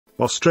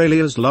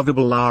Australia's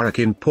lovable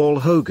larrikin Paul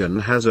Hogan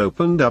has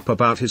opened up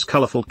about his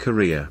colourful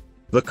career,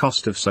 the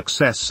cost of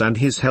success and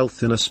his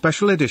health in a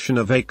special edition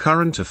of A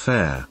Current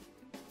Affair.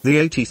 The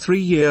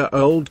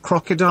 83-year-old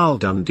Crocodile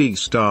Dundee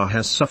star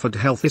has suffered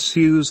health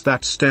issues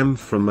that stem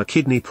from a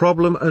kidney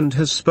problem and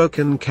has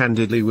spoken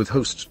candidly with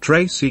host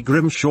Tracy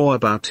Grimshaw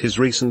about his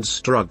recent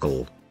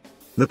struggle.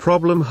 The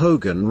problem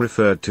Hogan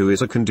referred to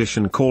is a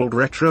condition called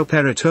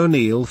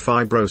retroperitoneal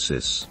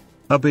fibrosis,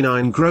 a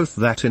benign growth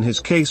that in his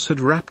case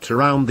had wrapped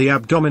around the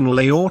abdominal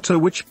aorta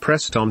which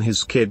pressed on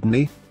his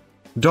kidney.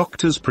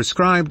 Doctors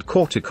prescribed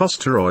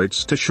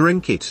corticosteroids to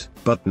shrink it,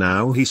 but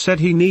now he said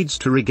he needs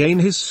to regain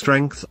his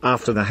strength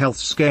after the health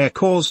scare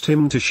caused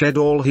him to shed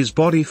all his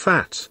body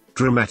fat,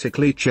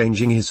 dramatically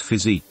changing his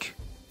physique.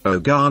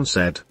 Hogan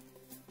said.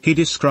 He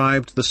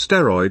described the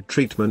steroid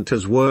treatment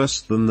as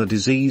worse than the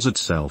disease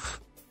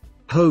itself.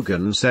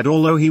 Hogan said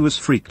although he was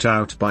freaked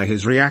out by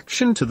his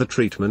reaction to the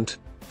treatment,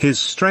 his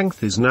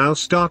strength is now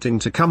starting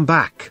to come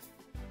back.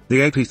 The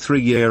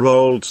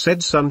 83-year-old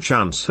said some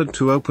chance had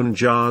to open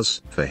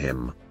jars for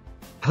him.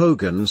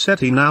 Hogan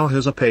said he now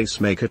has a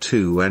pacemaker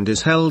too and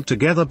is held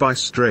together by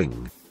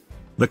string.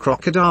 The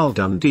Crocodile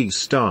Dundee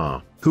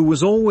star, who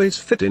was always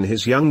fit in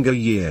his younger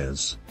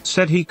years,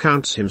 said he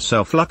counts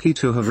himself lucky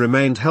to have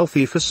remained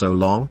healthy for so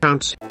long.